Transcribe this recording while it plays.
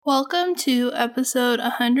Welcome to episode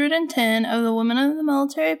 110 of the Women of the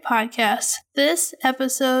Military podcast. This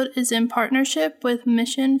episode is in partnership with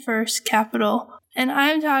Mission First Capital. And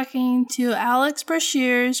I'm talking to Alex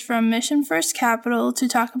Brashears from Mission First Capital to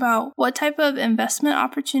talk about what type of investment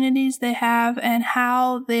opportunities they have and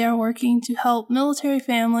how they are working to help military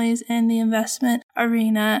families in the investment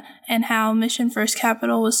arena and how Mission First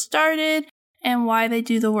Capital was started and why they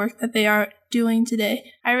do the work that they are doing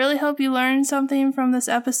today. I really hope you learned something from this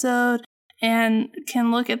episode and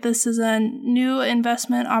can look at this as a new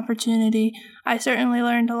investment opportunity. I certainly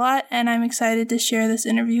learned a lot, and I'm excited to share this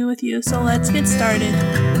interview with you. So let's get started.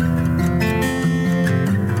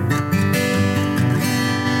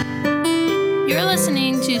 You're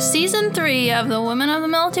listening to Season 3 of the Women of the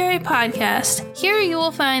Military podcast. Here you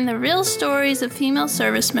will find the real stories of female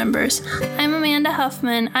service members. I'm Amanda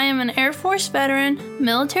Huffman. I am an Air Force veteran,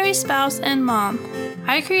 military spouse, and mom.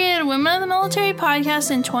 I created Women of the Military podcast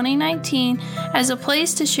in 2019 as a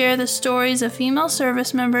place to share the stories of female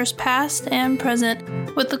service members past and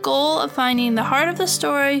present with the goal of finding the heart of the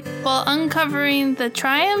story while uncovering the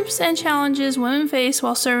triumphs and challenges women face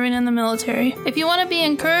while serving in the military. If you want to be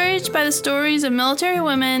encouraged by the stories of military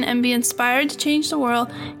women and be inspired to change the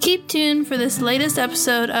world, keep tuned for this latest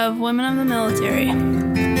episode of Women of the Military.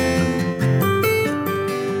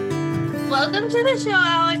 Welcome to the show,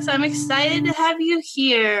 Alex. I'm excited to have you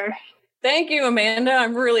here. Thank you, Amanda.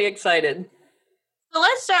 I'm really excited. So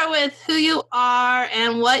let's start with who you are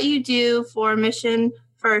and what you do for Mission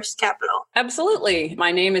First Capital. Absolutely.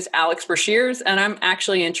 My name is Alex Brashears, and I'm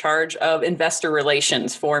actually in charge of investor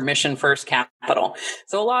relations for Mission First Capital.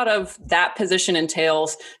 So a lot of that position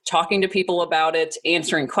entails talking to people about it,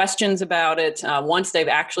 answering questions about it. Once they've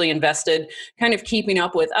actually invested, kind of keeping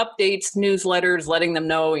up with updates, newsletters, letting them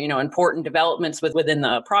know, important developments within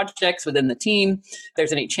the projects, within the team. If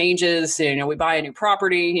there's any changes, we buy a new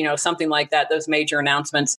property, something like that, those major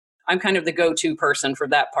announcements. I'm kind of the go-to person for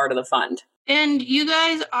that part of the fund. And you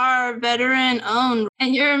guys are veteran owned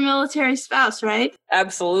and you're a military spouse, right?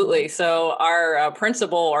 Absolutely. So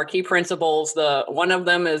our key principals, one of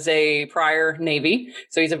them is a prior Navy.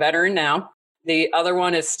 So he's a veteran now. The other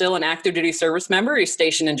one is still an active duty service member. He's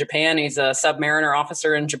stationed in Japan. He's a submariner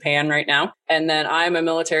officer in Japan right now. And then I'm a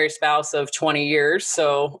military spouse of 20 years.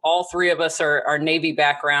 So all three of us are Navy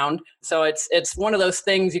background. So it's one of those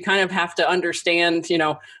things you kind of have to understand,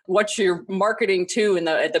 what you're marketing to and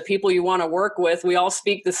the people you want to work with. We all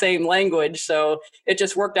speak the same language. So it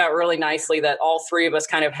just worked out really nicely that all three of us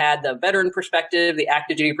kind of had the veteran perspective, the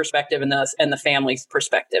active duty perspective, and the family's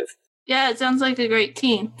perspective. Yeah, it sounds like a great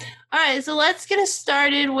team. All right, so let's get us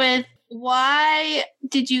started with why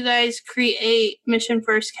did you guys create Mission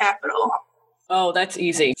First Capital? Oh, that's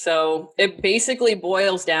easy. So it basically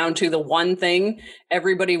boils down to the one thing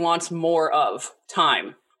everybody wants more of: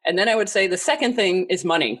 time. And then I would say the second thing is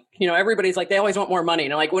money. Everybody's like, they always want more money.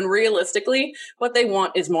 When realistically, what they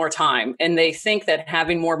want is more time. And they think that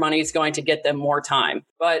having more money is going to get them more time.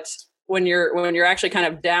 But when you're actually kind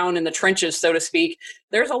of down in the trenches, so to speak,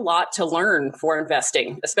 there's a lot to learn for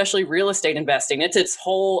investing, especially real estate investing. It's its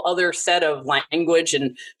whole other set of language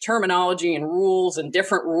and terminology and rules, and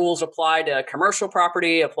different rules apply to commercial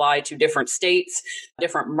property, apply to different states,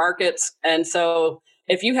 different markets. And so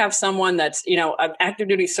if you have someone that's, an active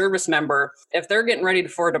duty service member, if they're getting ready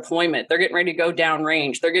for a deployment, they're getting ready to go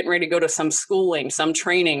downrange, they're getting ready to go to some schooling, some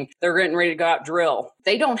training, they're getting ready to go out drill.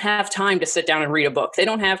 They don't have time to sit down and read a book. They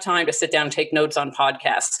don't have time to sit down and take notes on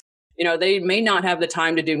podcasts. They may not have the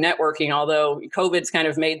time to do networking, although COVID's kind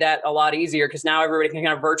of made that a lot easier because now everybody can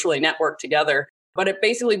kind of virtually network together. But it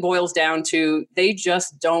basically boils down to they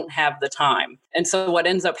just don't have the time. And so what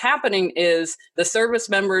ends up happening is the service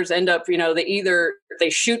members end up, they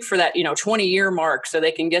shoot for that, 20-year mark so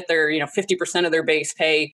they can get their, 50% of their base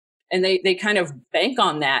pay. And they kind of bank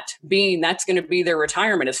on that, being that's going to be their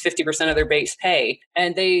retirement is 50% of their base pay.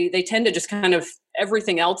 And they tend to just kind of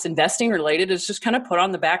everything else investing related is just kind of put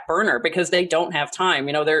on the back burner because they don't have time.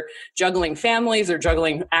 They're juggling families, they're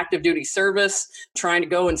juggling active duty service, trying to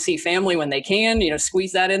go and see family when they can,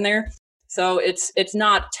 squeeze that in there. So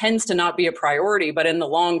tends to not be a priority, but in the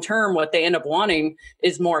long term, what they end up wanting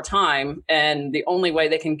is more time. And the only way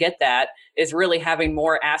they can get that is really having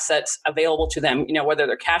more assets available to them, whether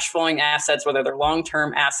they're cash flowing assets, whether they're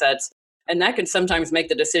long-term assets. And that can sometimes make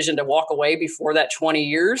the decision to walk away before that 20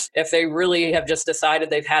 years if they really have just decided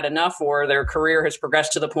they've had enough or their career has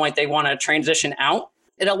progressed to the point they want to transition out.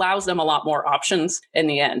 It allows them a lot more options in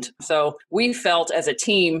the end. So we felt as a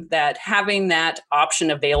team that having that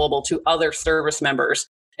option available to other service members,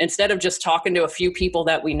 instead of just talking to a few people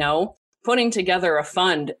that we know, putting together a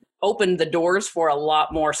fund opened the doors for a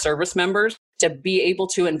lot more service members to be able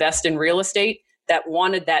to invest in real estate that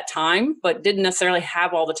wanted that time, but didn't necessarily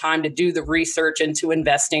have all the time to do the research into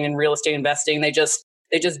investing in real estate investing. They just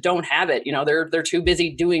don't have it. They're too busy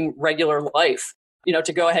doing regular life,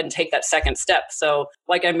 to go ahead and take that second step. So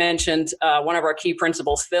like I mentioned, one of our key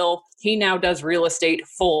principals, Phil, he now does real estate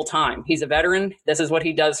full time. He's a veteran. This is what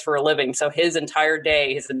he does for a living. So his entire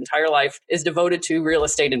day, his entire life is devoted to real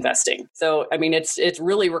estate investing. So, I mean, it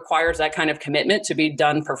really requires that kind of commitment to be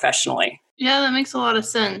done professionally. Yeah, that makes a lot of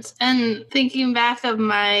sense. And thinking back of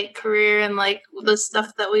my career and like the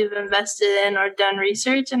stuff that we've invested in or done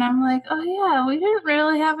research, and I'm like, oh yeah, we didn't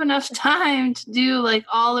really have enough time to do like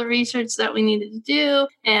all the research that we needed to do.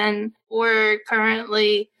 And we're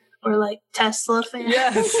like Tesla fans.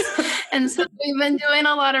 Yes. And so we've been doing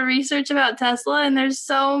a lot of research about Tesla, and there's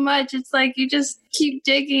so much. It's like you just keep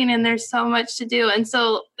digging and there's so much to do. And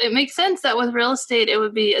so it makes sense that with real estate, it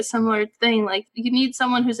would be a similar thing. Like you need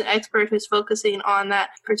someone who's an expert who's focusing on that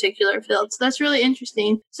particular field. So that's really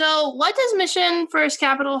interesting. So what does Mission First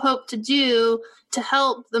Capital hope to do to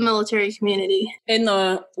help the military community? In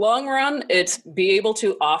the long run, it's be able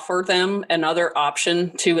to offer them another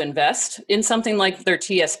option to invest in something like their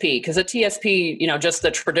TSP, because a TSP, just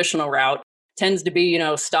the traditional route tends to be,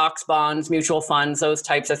 stocks, bonds, mutual funds, those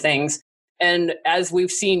types of things. And as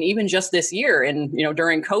we've seen, even just this year and,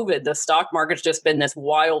 during COVID, the stock market's just been this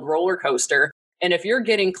wild roller coaster. And if you're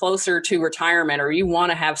getting closer to retirement or you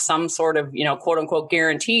want to have some sort of, quote unquote,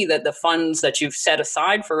 guarantee that the funds that you've set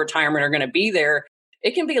aside for retirement are going to be there,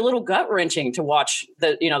 it can be a little gut wrenching to watch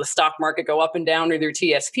the stock market go up and down with your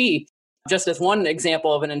TSP, just as one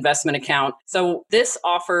example of an investment account. So this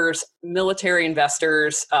offers military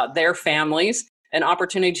investors, their families, an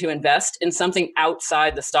opportunity to invest in something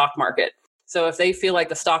outside the stock market. So if they feel like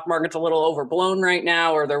the stock market's a little overblown right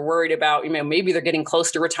now, or they're worried about, maybe they're getting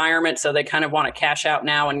close to retirement, so they kind of want to cash out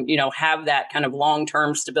now and, have that kind of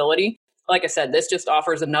long-term stability. Like I said, this just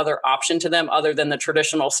offers another option to them other than the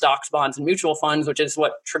traditional stocks, bonds, and mutual funds, which is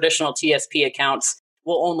what traditional TSP accounts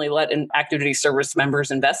will only let active duty service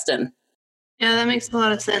members invest in. Yeah, that makes a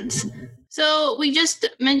lot of sense. So we just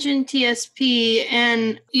mentioned TSP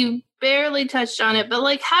and you barely touched on it, but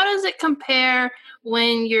like, how does it compare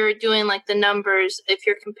when you're doing like the numbers if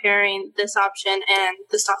you're comparing this option and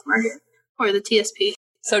the stock market or the TSP?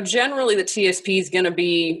 So generally the TSP is going to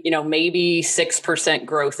be, maybe 6%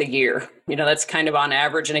 growth a year. That's kind of on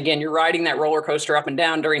average. And again, you're riding that roller coaster up and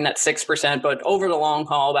down during that 6%, but over the long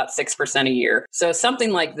haul, about 6% a year. So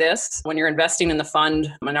something like this, when you're investing in the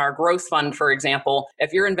fund, in our growth fund, for example,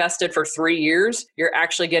 if you're invested for 3 years, you're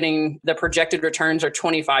actually getting the projected returns are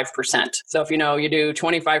 25%. So if you do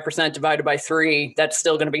 25% divided by 3, that's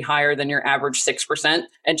still going to be higher than your average 6%.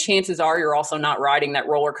 And chances are you're also not riding that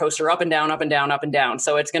roller coaster up and down, up and down, up and down.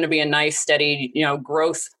 So it's going to be a nice steady,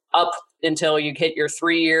 growth up until you hit your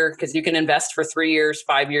 3 year, because you can invest for 3 years,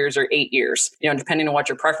 5 years, or 8 years, depending on what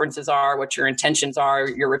your preferences are, what your intentions are,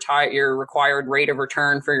 your required rate of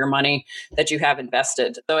return for your money that you have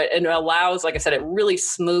invested. So it allows, like I said, it really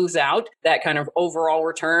smooths out that kind of overall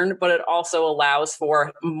return, but it also allows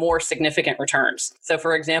for more significant returns. So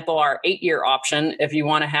for example, our 8-year option, if you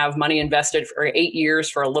want to have money invested for 8 years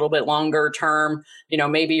for a little bit longer term,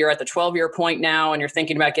 maybe you're at the 12-year point now and you're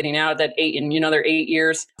thinking about getting out of that 8 in another 8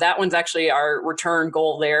 years, that one's actually our return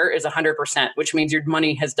goal there is 100%, which means your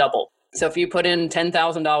money has doubled. So if you put in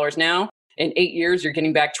 $10,000 now, in 8 years, you're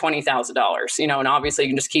getting back $20,000, and obviously you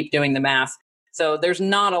can just keep doing the math. So there's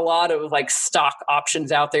not a lot of like stock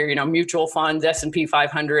options out there, mutual funds, S&P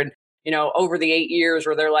 500, over the 8 years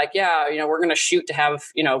where they're like, yeah, we're going to shoot to have,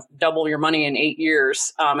 double your money in 8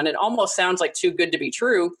 years. And it almost sounds like too good to be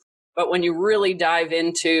true. But when you really dive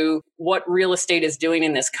into what real estate is doing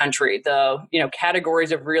in this country, the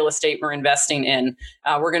categories of real estate we're investing in,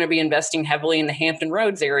 we're going to be investing heavily in the Hampton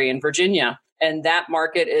Roads area in Virginia. And that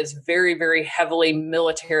market is very, very heavily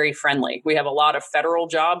military friendly. We have a lot of federal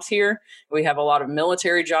jobs here. We have a lot of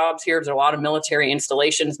military jobs here. There's a lot of military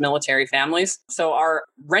installations, military families. So our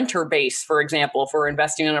renter base, for example, if we're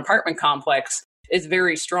investing in an apartment complex, is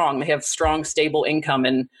very strong. They have strong, stable income.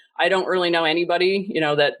 And I don't really know anybody,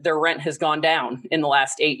 that their rent has gone down in the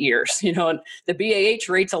last 8 years. And the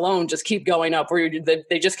BAH rates alone just keep going up.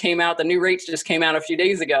 They just came out, the new rates just came out a few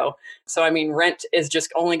days ago. So, rent is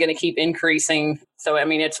just only going to keep increasing. So,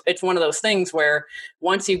 it's one of those things where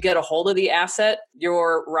once you get a hold of the asset,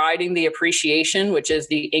 you're riding the appreciation, which is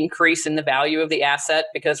the increase in the value of the asset,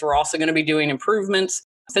 because we're also going to be doing improvements,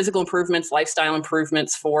 physical improvements, lifestyle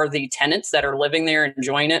improvements for the tenants that are living there and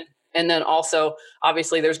enjoying it. And then also,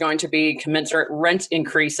 obviously, there's going to be commensurate rent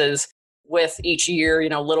increases with each year,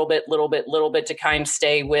 little bit to kind of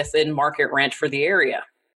stay within market rent for the area.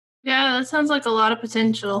 Yeah, that sounds like a lot of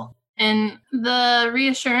potential. And the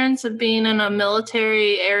reassurance of being in a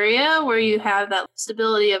military area where you have that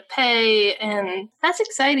stability of pay, and that's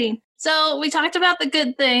exciting. So we talked about the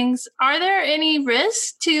good things. Are there any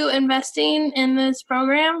risks to investing in this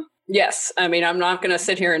program? Yes. I mean, I'm not going to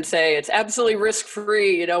sit here and say it's absolutely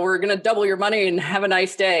risk-free. We're going to double your money and have a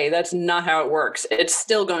nice day. That's not how it works. It's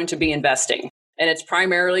still going to be investing. And it's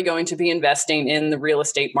primarily going to be investing in the real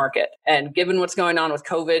estate market. And given what's going on with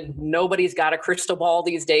COVID, nobody's got a crystal ball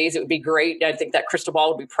these days. It would be great. I think that crystal ball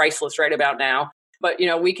would be priceless right about now. But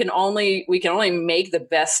we can only make the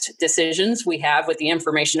best decisions we have with the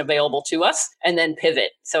information available to us, and then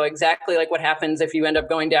pivot. So exactly like what happens if you end up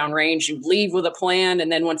going down range, you leave with a plan,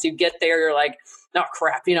 and then once you get there, you're like, oh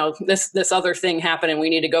crap, this other thing happened, and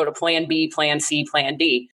we need to go to plan B, plan C, plan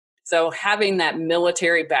D. So having that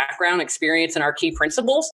military background experience in our key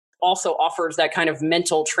principles also offers that kind of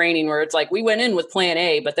mental training where it's like we went in with plan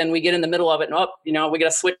A, but then we get in the middle of it and we got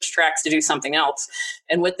to switch tracks to do something else.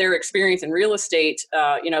 And with their experience in real estate,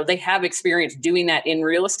 they have experience doing that in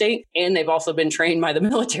real estate, and they've also been trained by the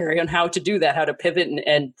military on how to do that, how to pivot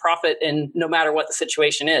and profit, and no matter what the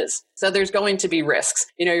situation is. So there's going to be risks.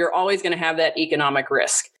 You're always going to have that economic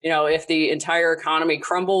risk. If the entire economy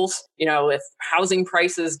crumbles, if housing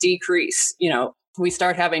prices decrease, we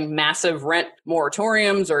start having massive rent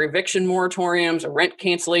moratoriums or eviction moratoriums or rent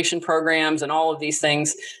cancellation programs and all of these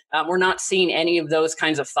things. We're not seeing any of those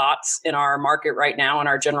kinds of thoughts in our market right now in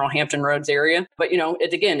our General Hampton Roads area. But,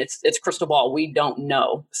 it's crystal ball. We don't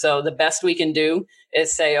know. So the best we can do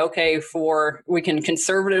is say, okay, we can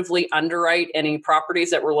conservatively underwrite any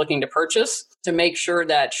properties that we're looking to purchase to make sure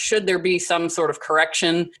that should there be some sort of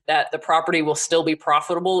correction, that the property will still be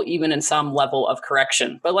profitable, even in some level of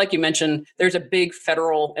correction. But like you mentioned, there's a big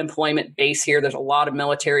federal employment base here. There's a lot of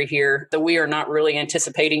military here. So we are not really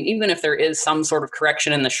anticipating, even if there is some sort of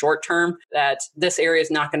correction in the short term, that this area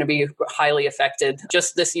is not going to be highly affected.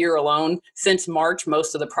 Just this year alone, since March,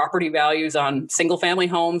 most of the property values on single family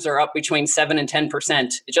homes are up between 7 and 10%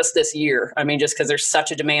 just this year. I mean, just because there's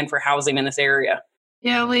such a demand for housing in this area.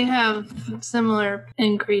 Yeah, we have similar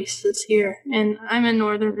increases here, and I'm in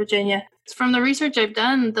Northern Virginia. From the research I've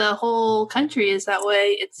done, the whole country is that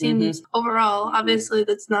way. It seems overall, obviously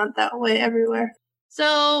that's not that way everywhere.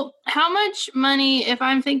 So how much money, if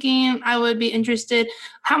I'm thinking I would be interested,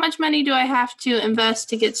 how much money do I have to invest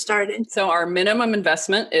to get started? So our minimum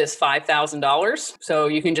investment is $5,000. So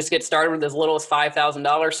you can just get started with as little as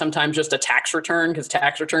 $5,000, sometimes just a tax return because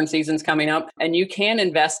tax return season's coming up. And you can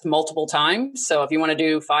invest multiple times. So if you want to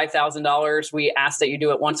do $5,000, we ask that you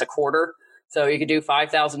do it once a quarter. So you could do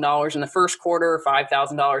 $5,000 in the first quarter,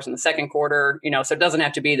 $5,000 in the second quarter, so it doesn't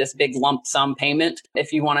have to be this big lump sum payment.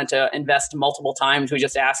 If you wanted to invest multiple times, we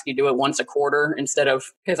just ask you do it once a quarter instead of,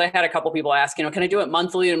 because I had a couple people ask, can I do it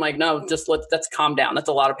monthly? And I'm like, no, just let's calm down. That's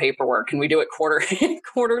a lot of paperwork. Can we do it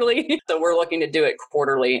quarterly? So we're looking to do it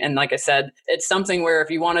quarterly. And like I said, it's something where if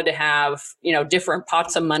you wanted to have, different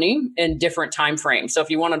pots of money in different time frames. So if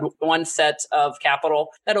you wanted one set of capital,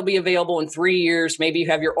 that'll be available in 3 years. Maybe you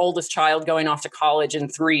have your oldest child going off to college in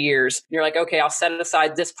 3 years. You're like, okay, I'll set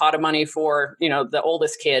aside this pot of money for, the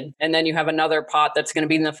oldest kid. And then you have another pot that's going to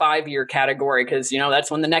be in the 5-year category because, that's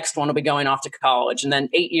when the next one will be going off to college. And then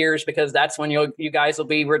 8 years because that's when you guys will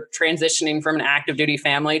be transitioning from an active duty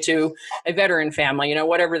family to a veteran family,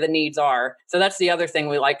 whatever the needs are. So that's the other thing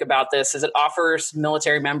we like about this is it offers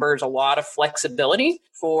military members a lot of flexibility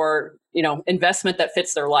for investment that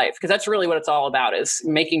fits their life, because that's really what it's all about, is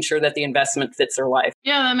making sure that the investment fits their life.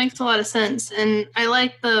 Yeah, that makes a lot of sense. And I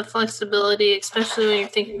like the flexibility, especially when you're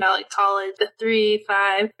thinking about like college, the 3,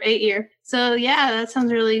 5, 8 year. So yeah, that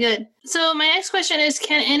sounds really good. So my next question is,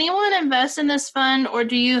 can anyone invest in this fund, or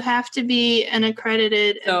do you have to be an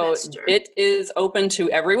accredited investor? It is open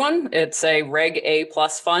to everyone. It's a Reg A+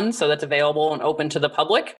 fund, so that's available and open to the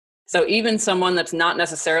public. So even someone that's not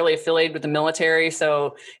necessarily affiliated with the military.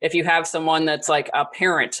 So if you have someone that's like a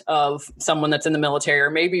parent of someone that's in the military, or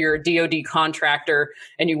maybe you're a DoD contractor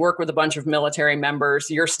and you work with a bunch of military members,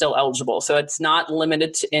 you're still eligible. So it's not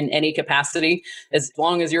limited in any capacity. As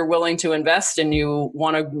long as you're willing to invest and you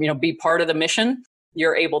want to, be part of the mission,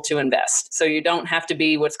 you're able to invest. So you don't have to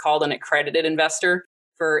be what's called an accredited investor.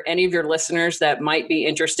 For any of your listeners that might be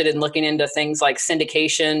interested in looking into things like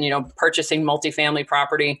syndication, purchasing multifamily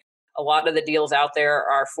property, a lot of the deals out there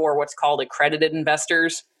are for what's called accredited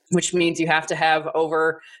investors. which means you have to have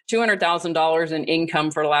over $200,000 in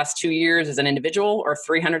income for the last 2 years as an individual, or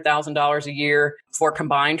 $300,000 a year for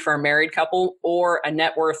combined for a married couple, or a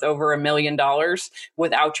net worth over $1 million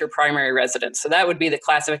without your primary residence. So that would be the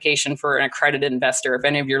classification for an accredited investor, if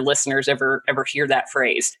any of your listeners ever hear that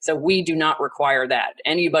phrase. So we do not require that.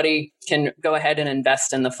 Anybody can go ahead and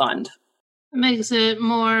invest in the fund. It makes it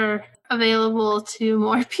more available to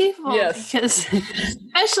more people. Yes. Because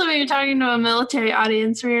especially when you're talking to a military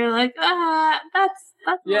audience where you're like,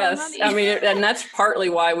 that's yes. money. I mean, and that's partly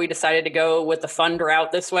why we decided to go with the fund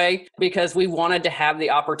route this way, because we wanted to have the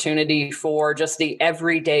opportunity for just the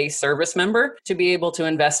everyday service member to be able to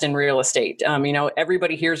invest in real estate.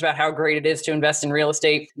 Everybody hears about how great it is to invest in real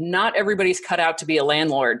estate. Not everybody's cut out to be a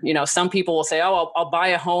landlord. Some people will say, oh, I'll buy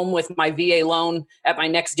a home with my VA loan at my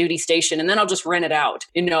next duty station, and then I'll just rent it out,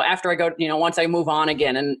 after I go, once I move on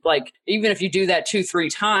again. And like, even if you do that 2-3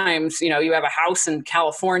 times, you have a house in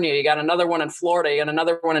California, you got another one in Florida, you got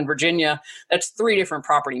another one in Virginia. That's 3 different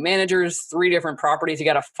property managers, 3 different properties. You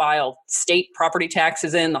got to file state property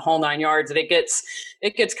taxes in the whole 9 yards. And it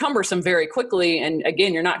gets cumbersome very quickly. And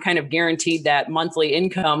again, you're not kind of guaranteed that monthly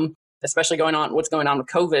income, especially what's going on with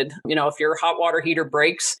COVID. If your hot water heater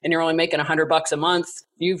breaks and you're only making $100 a month,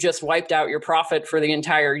 you've just wiped out your profit for the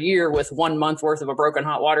entire year with 1 month worth of a broken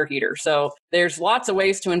hot water heater. So there's lots of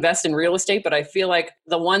ways to invest in real estate, but I feel like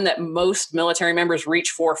the one that most military members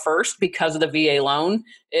reach for first, because of the VA loan,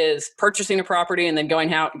 is purchasing a property and then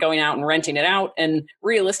going out and renting it out. And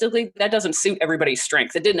realistically, that doesn't suit everybody's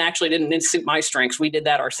strength. It didn't suit my strengths. We did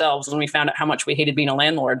that ourselves when we found out how much we hated being a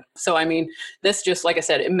landlord. So, I mean, this just, like I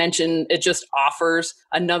said, it just offers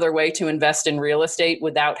another way to invest in real estate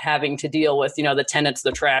without having to deal with, the tenants,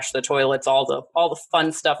 the trash, the toilets, all the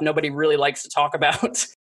fun stuff nobody really likes to talk about.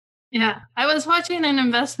 Yeah. I was watching an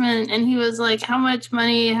investment and he was like, how much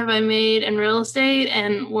money have I made in real estate?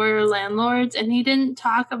 And we're landlords. And he didn't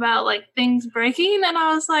talk about like things breaking. And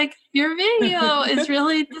I was like, your video is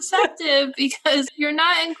really deceptive because you're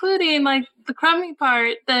not including like the crummy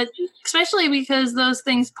part, that especially because those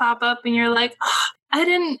things pop up and you're like, oh, I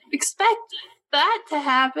didn't expect that to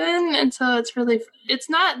happen. And so it's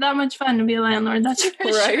not that much fun to be a landlord. That's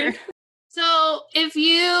for sure. So if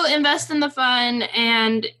you invest in the fund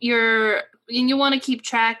and you want to keep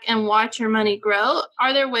track and watch your money grow,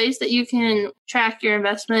 are there ways that you can track your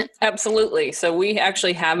investment? Absolutely. So we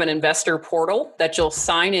actually have an investor portal that you'll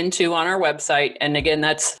sign into on our website. And again,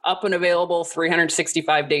 that's up and available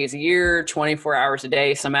 365 days a year, 24 hours a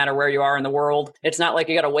day, so no matter where you are in the world. It's not like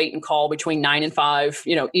you got to wait and call between 9 and 5,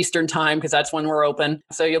 Eastern time, because that's when we're open.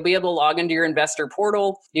 So you'll be able to log into your investor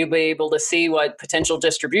portal. You'll be able to see what potential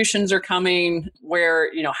distributions are coming, where,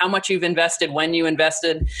 how much you've invested, when you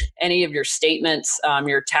invested, any of your statements,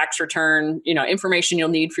 your tax return, information you'll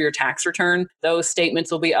need for your tax return. Those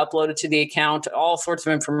statements will be uploaded to the account. All sorts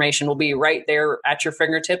of information will be right there at your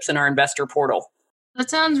fingertips in our investor portal.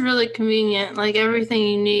 That sounds really convenient, like everything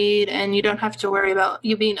you need, and you don't have to worry about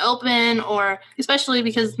you being open, or especially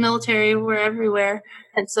because military, we're everywhere.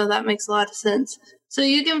 And so that makes a lot of sense. So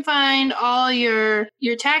you can find all your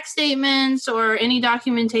tax statements or any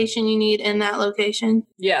documentation you need in that location.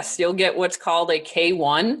 Yes, you'll get what's called a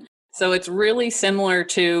K-1. So it's really similar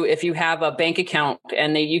to if you have a bank account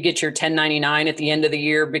and you get your 1099 at the end of the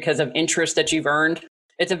year because of interest that you've earned.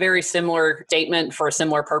 It's a very similar statement for a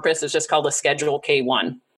similar purpose. It's just called a Schedule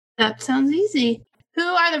K-1. That sounds easy. Who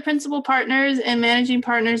are the principal partners and managing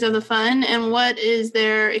partners of the fund, and what is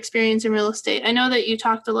their experience in real estate? I know that you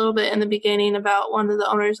talked a little bit in the beginning about one of the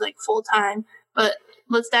owners like full-time, but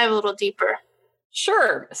let's dive a little deeper.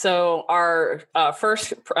 Sure. So our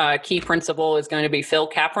first key principal is going to be Phil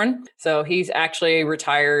Capron. So he's actually a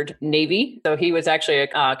retired Navy. So he was actually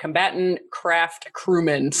a combatant craft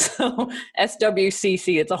crewman. So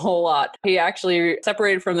SWCC, it's a whole lot. He actually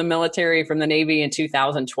separated from the military, from the Navy in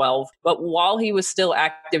 2012. But while he was still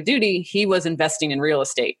active duty, he was investing in real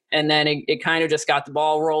estate. And then it kind of just got the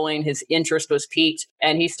ball rolling. His interest was piqued,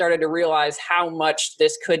 and he started to realize how much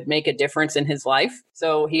this could make a difference in his life.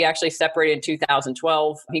 So he actually separated in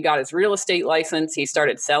 2012. He got his real estate license. He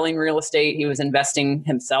started selling real estate. He was investing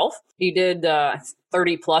himself. He did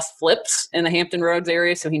 30 plus flips in the Hampton Roads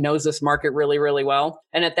area. So he knows this market really, really well.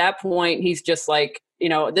 And at that point, he's just like,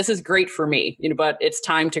 this is great for me, but it's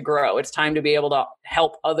time to grow. It's time to be able to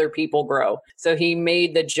help other people grow. So he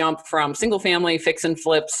made the jump from single family fix and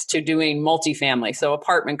flips to doing multifamily. So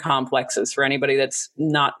apartment complexes, for anybody that's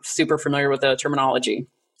not super familiar with the terminology.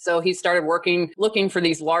 So he started looking for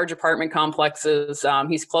these large apartment complexes.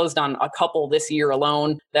 He's closed on a couple this year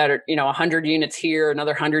alone that are, 100 units here,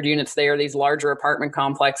 another 100 units there, these larger apartment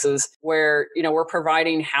complexes where, we're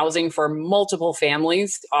providing housing for multiple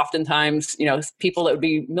families, oftentimes, people that would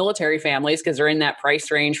be military families because they're in that price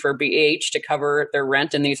range for BH to cover their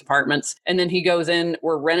rent in these apartments. And then he goes in,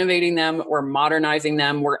 we're renovating them, we're modernizing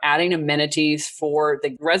them, we're adding amenities for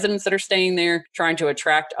the residents that are staying there, trying to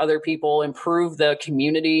attract other people, improve the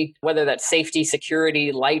community, whether that's safety,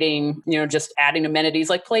 security, lighting, just adding amenities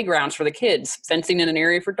like playgrounds for the kids, fencing in an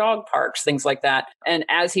area for dog parks, things like that. And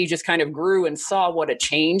as he just kind of grew and saw what a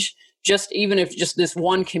change, even if this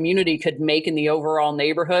one community could make in the overall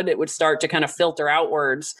neighborhood, it would start to kind of filter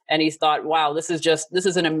outwards. And he thought, wow, this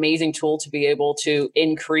is an amazing tool to be able to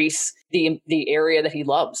increase the area that he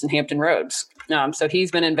loves in Hampton Roads. So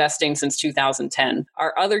he's been investing since 2010.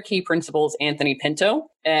 Our other key principal is Anthony Pinto,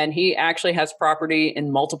 and he actually has property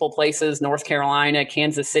in multiple places, North Carolina,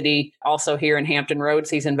 Kansas City, also here in Hampton Roads.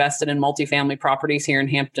 He's invested in multifamily properties here in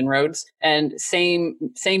Hampton Roads. And same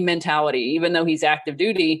mentality, even though he's active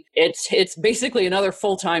duty, it's basically another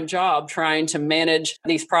full-time job trying to manage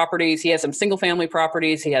these properties. He has some single family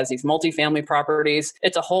properties. He has these multifamily properties.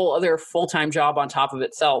 It's a whole other full-time job on top of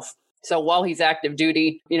itself. So while he's active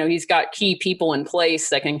duty, he's got key people in place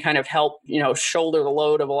that can kind of help, shoulder the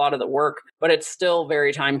load of a lot of the work, but it's still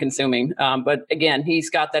very time consuming. But again, he's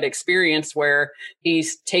got that experience where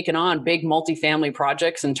he's taken on big multifamily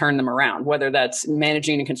projects and turned them around, whether that's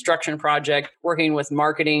managing a construction project, working with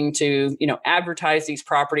marketing to, advertise these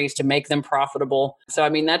properties to make them profitable. So,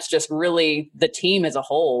 that's just really the team as a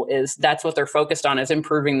whole that's what they're focused on, is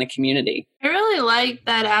improving the community. I really like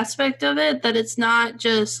that aspect of it, that it's not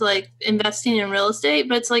just like investing in real estate,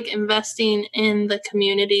 but it's like investing in the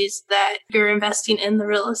communities that you're investing in the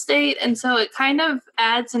real estate. And so it kind of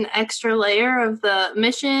adds an extra layer of the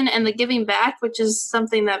mission and the giving back, which is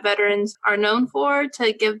something that veterans are known for,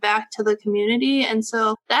 to give back to the community. And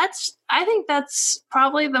so I think that's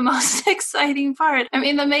probably the most exciting part.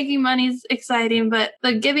 The making money is exciting, but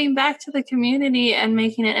the giving back to the community and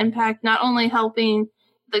making an impact, not only helping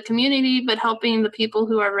the community, but helping the people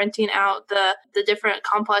who are renting out the different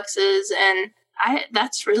complexes. And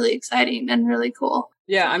that's really exciting and really cool.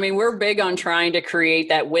 Yeah, we're big on trying to create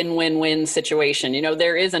that win-win-win situation.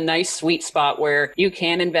 There is a nice sweet spot where you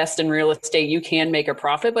can invest in real estate, you can make a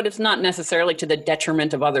profit, but it's not necessarily to the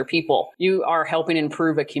detriment of other people. You are helping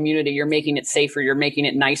improve a community. You're making it safer. You're making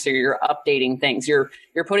it nicer. You're updating things. You're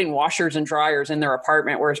putting washers and dryers in their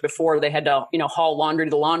apartment, whereas before they had to, haul laundry to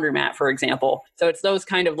the laundromat, for example. So it's those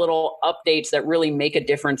kind of little updates that really make a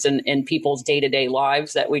difference in people's day-to-day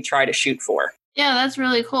lives that we try to shoot for. Yeah, that's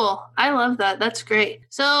really cool. I love that. That's great.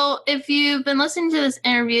 So if you've been listening to this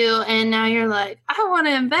interview and now you're like, I want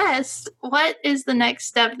to invest, what is the next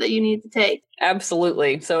step that you need to take?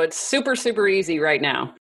 Absolutely. So it's super, super easy right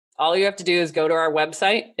now. All you have to do is go to our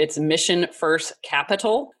website. It's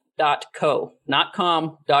missionfirstcapital.co, not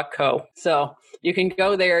com.co. So you can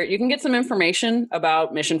go there. You can get some information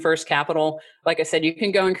about Mission First Capital. Like I said, you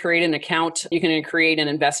can go and create an account. You can create an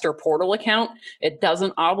investor portal account. It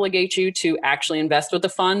doesn't obligate you to actually invest with the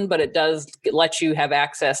fund, but it does let you have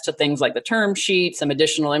access to things like the term sheet, some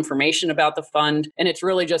additional information about the fund. And it's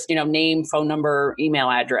really just, name, phone number,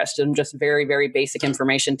 email address, and just very, very basic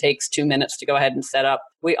information. Takes 2 minutes to go ahead and set up.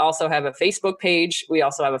 We also have a Facebook page. We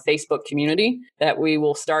also have a Facebook community that we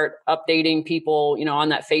will start updating people, on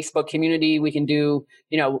that Facebook community. We can do,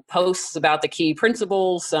 posts about the key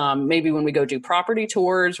principles. Maybe when we go do property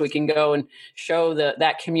tours, we can go and show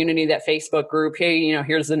that community, that Facebook group, hey,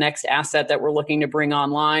 here's the next asset that we're looking to bring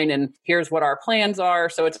online, and here's what our plans are.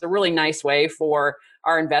 So it's a really nice way for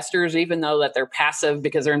our investors, even though that they're passive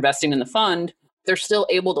because they're investing in the fund, they're still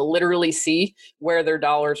able to literally see where their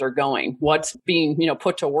dollars are going, what's being,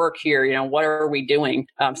 put to work here, what are we doing?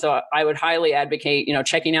 So I would highly advocate,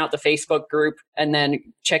 checking out the Facebook group and then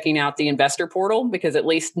checking out the investor portal, because at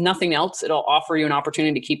least nothing else, it'll offer you an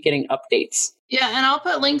opportunity to keep getting updates. Yeah, and I'll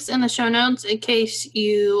put links in the show notes in case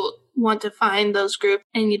you want to find those groups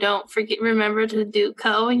and you don't remember to do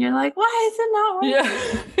co, and you're like, why is it not working?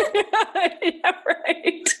 Yeah,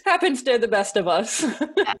 right. Happens to the best of us.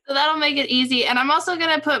 Yeah, so that'll make it easy. And I'm also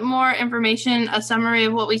going to put more information, a summary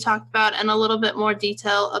of what we talked about, and a little bit more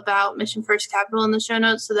detail about Mission First Capital in the show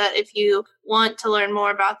notes, so that if you want to learn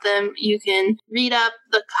more about them, you can read up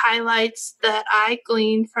the highlights that I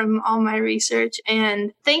gleaned from all my research.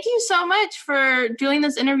 And thank you so much for doing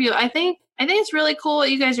this interview. I think it's really cool what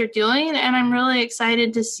you guys are doing, and I'm really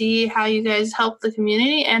excited to see how you guys help the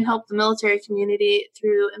community and help the military community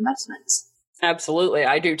through investments. Absolutely.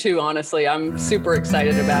 I do too, honestly. I'm super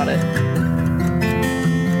excited about it.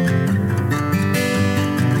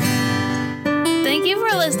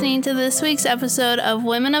 listening to this week's episode of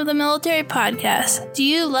Women of the Military Podcast. Do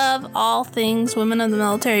you love all things Women of the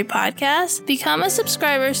Military Podcast? Become a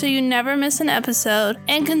subscriber so you never miss an episode,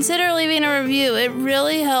 and consider leaving a review. It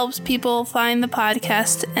really helps people find the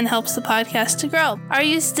podcast and helps the podcast to grow. Are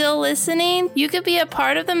you still listening? You could be a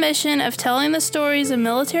part of the mission of telling the stories of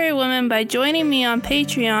military women by joining me on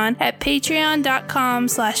Patreon at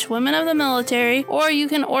patreon.com/women of the military, or you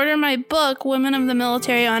can order my book, Women of the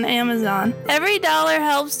Military, on Amazon. Every dollar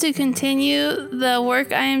helps to continue the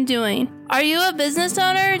work I am doing. Are you a business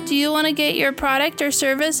owner? Do you want to get your product or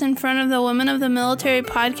service in front of the Women of the Military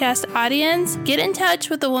podcast audience? Get in touch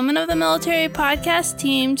with the Women of the Military podcast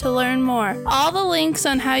team to learn more. All the links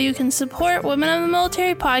on how you can support Women of the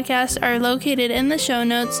Military podcast are located in the show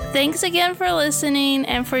notes. Thanks again for listening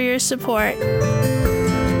and for your support.